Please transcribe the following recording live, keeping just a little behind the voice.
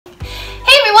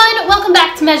welcome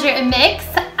back to Measuremix.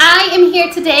 I am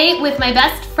here today with my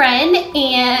best friend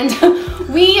and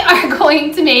we are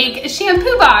going to make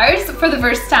shampoo bars for the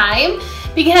first time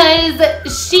because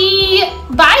she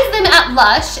buys them at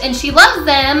Lush and she loves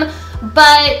them,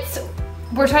 but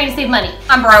we're trying to save money.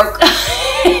 I'm broke.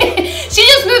 She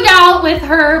just moved out with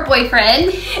her boyfriend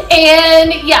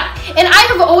and yeah, and I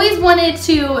have always wanted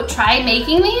to try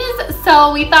making these,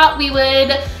 so we thought we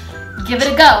would give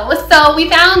it a go. So we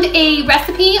found a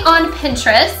recipe on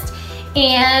Pinterest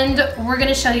and we're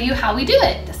gonna show you how we do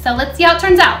it. So let's see how it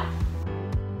turns out.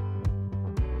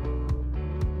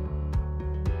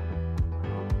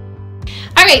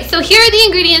 All right, so here are the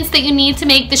ingredients that you need to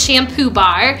make the shampoo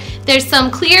bar. There's some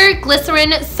clear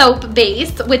glycerin soap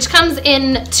base, which comes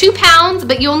in 2 pounds,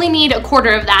 but you only need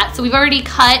 1/4 of that. So we've already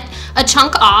cut a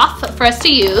chunk off for us to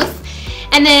use.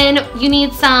 And then you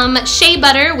need some shea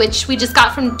butter, which we just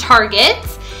got from Target.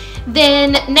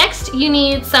 Then next you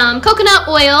need some coconut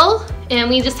oil, and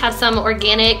we just have some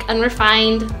organic,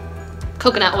 unrefined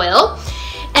coconut oil.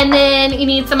 And then you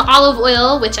need some olive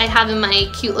oil, which I have in my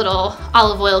cute little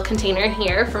olive oil container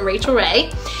here from Rachel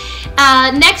Ray.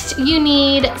 Next you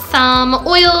need some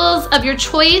oils of your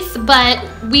choice, but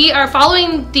we are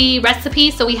following the recipe,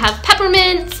 so we have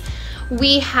peppermint,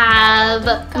 we have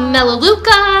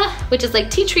melaleuca, which is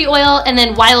like tea tree oil, and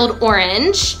then wild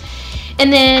orange.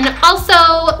 And then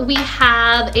also we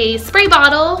have a spray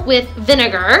bottle with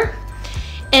vinegar.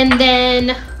 And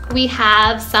then we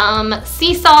have some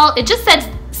sea salt. It just said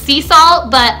sea salt,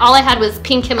 but all I had was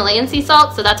pink Himalayan sea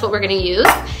salt, so that's what we're gonna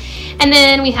use. And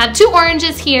then we have 2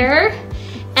 oranges here.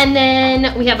 And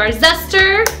then we have our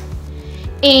zester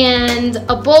and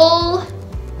a bowl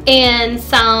and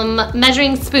some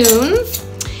measuring spoons.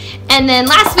 And then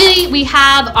lastly, we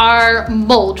have our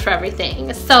mold for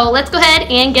everything. So let's go ahead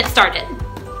and get started.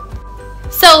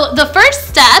 So the first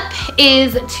step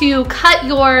is to cut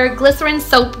your glycerin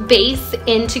soap base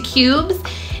into cubes.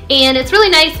 And it's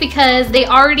really nice because they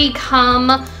already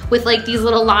come with like these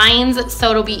little lines,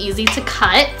 so it'll be easy to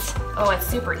cut. Oh, it's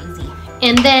super easy.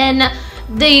 And then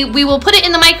we will put it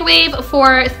in the microwave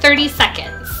for 30 seconds.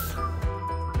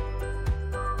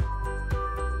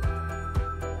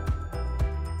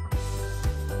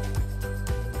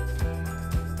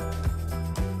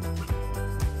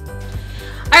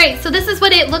 Alright, so this is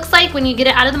what it looks like when you get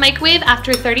it out of the microwave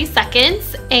after 30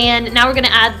 seconds. And now we're going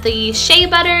to add the shea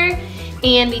butter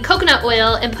and the coconut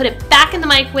oil and put it back in the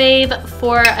microwave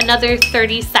for another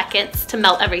 30 seconds to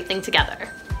melt everything together.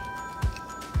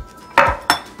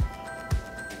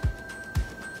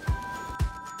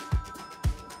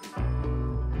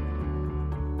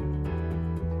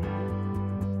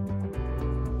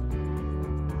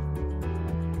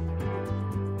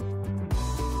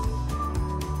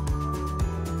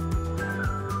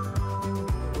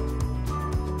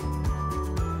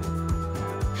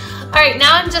 All right,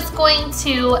 now I'm just going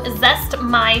to zest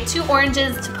my 2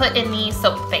 oranges to put in the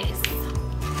soap base.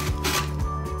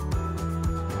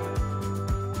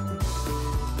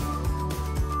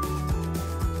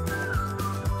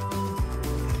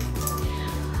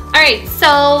 All right,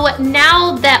 so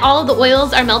now that all of the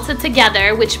oils are melted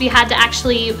together, which we had to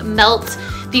actually melt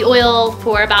the oil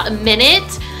for about a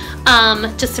minute,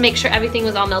 just to make sure everything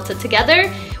was all melted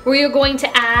together, we are going to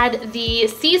add the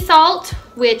sea salt,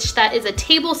 which that is a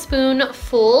tablespoon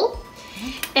full.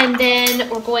 And then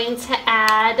we're going to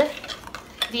add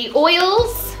the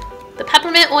oils, the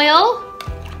peppermint oil,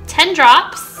 10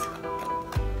 drops.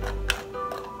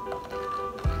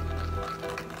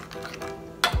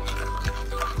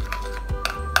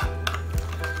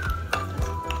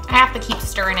 I have to keep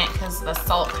stirring it because the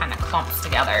salt kind of clumps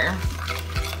together.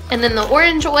 And then the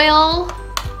orange oil.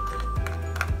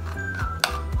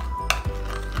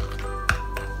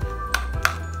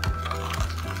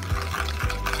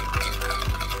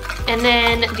 And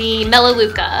then the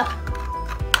melaleuca.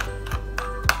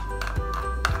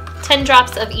 10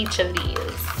 drops of each of these.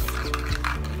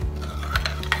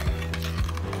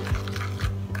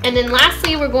 And then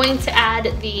lastly, we're going to add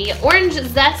the orange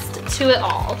zest to it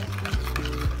all.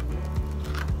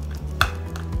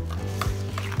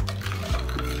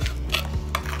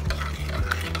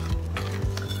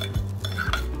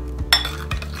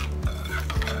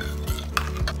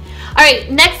 All right,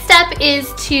 next step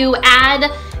is to add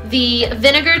the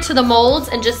vinegar to the molds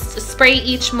and just spray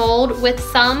each mold with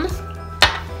some.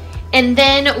 And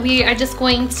then we are just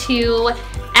going to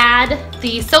add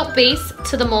the soap base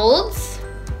to the molds.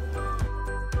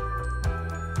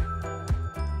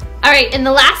 All right, and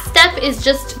the last step is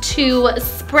just to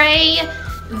spray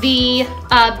the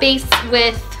base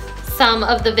with some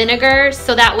of the vinegar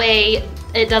so that way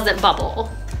it doesn't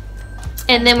bubble.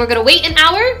 And then we're gonna wait an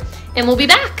hour and we'll be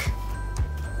back.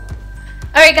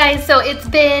 All right guys, so it's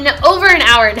been over an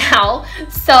hour now.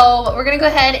 So we're gonna go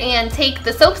ahead and take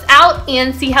the soaps out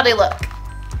and see how they look.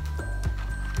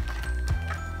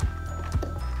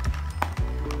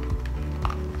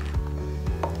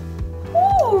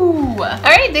 Ooh. All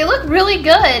right, they look really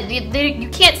good. You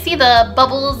can't see the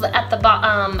bubbles at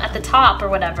the top or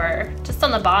whatever, just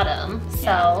on the bottom.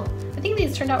 So I think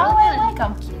these turned out really good. I like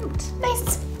them. Cute.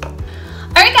 Nice.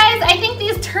 All right guys, I think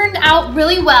these turned out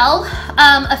really well.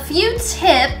 A few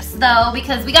tips though,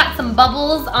 because we got some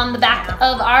bubbles on the back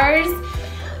of ours.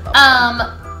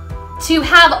 To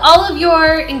have all of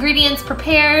your ingredients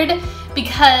prepared,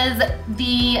 because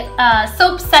the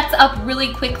soap sets up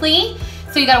really quickly.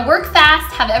 So you gotta work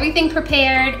fast, have everything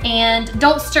prepared, and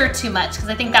don't stir too much, because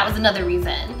I think that was another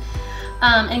reason.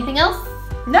 Anything else?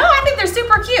 No, I think they're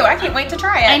super cute. I can't wait to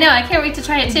try it. I know, I can't wait to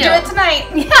try it too. Do it tonight.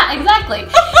 Yeah, exactly.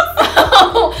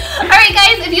 All right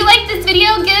guys, if you liked this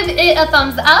video, give it a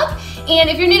thumbs up. And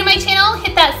if you're new to my channel,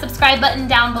 hit that subscribe button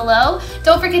down below.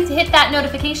 Don't forget to hit that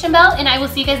notification bell, and I will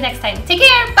see you guys next time. Take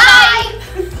care.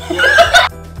 Bye.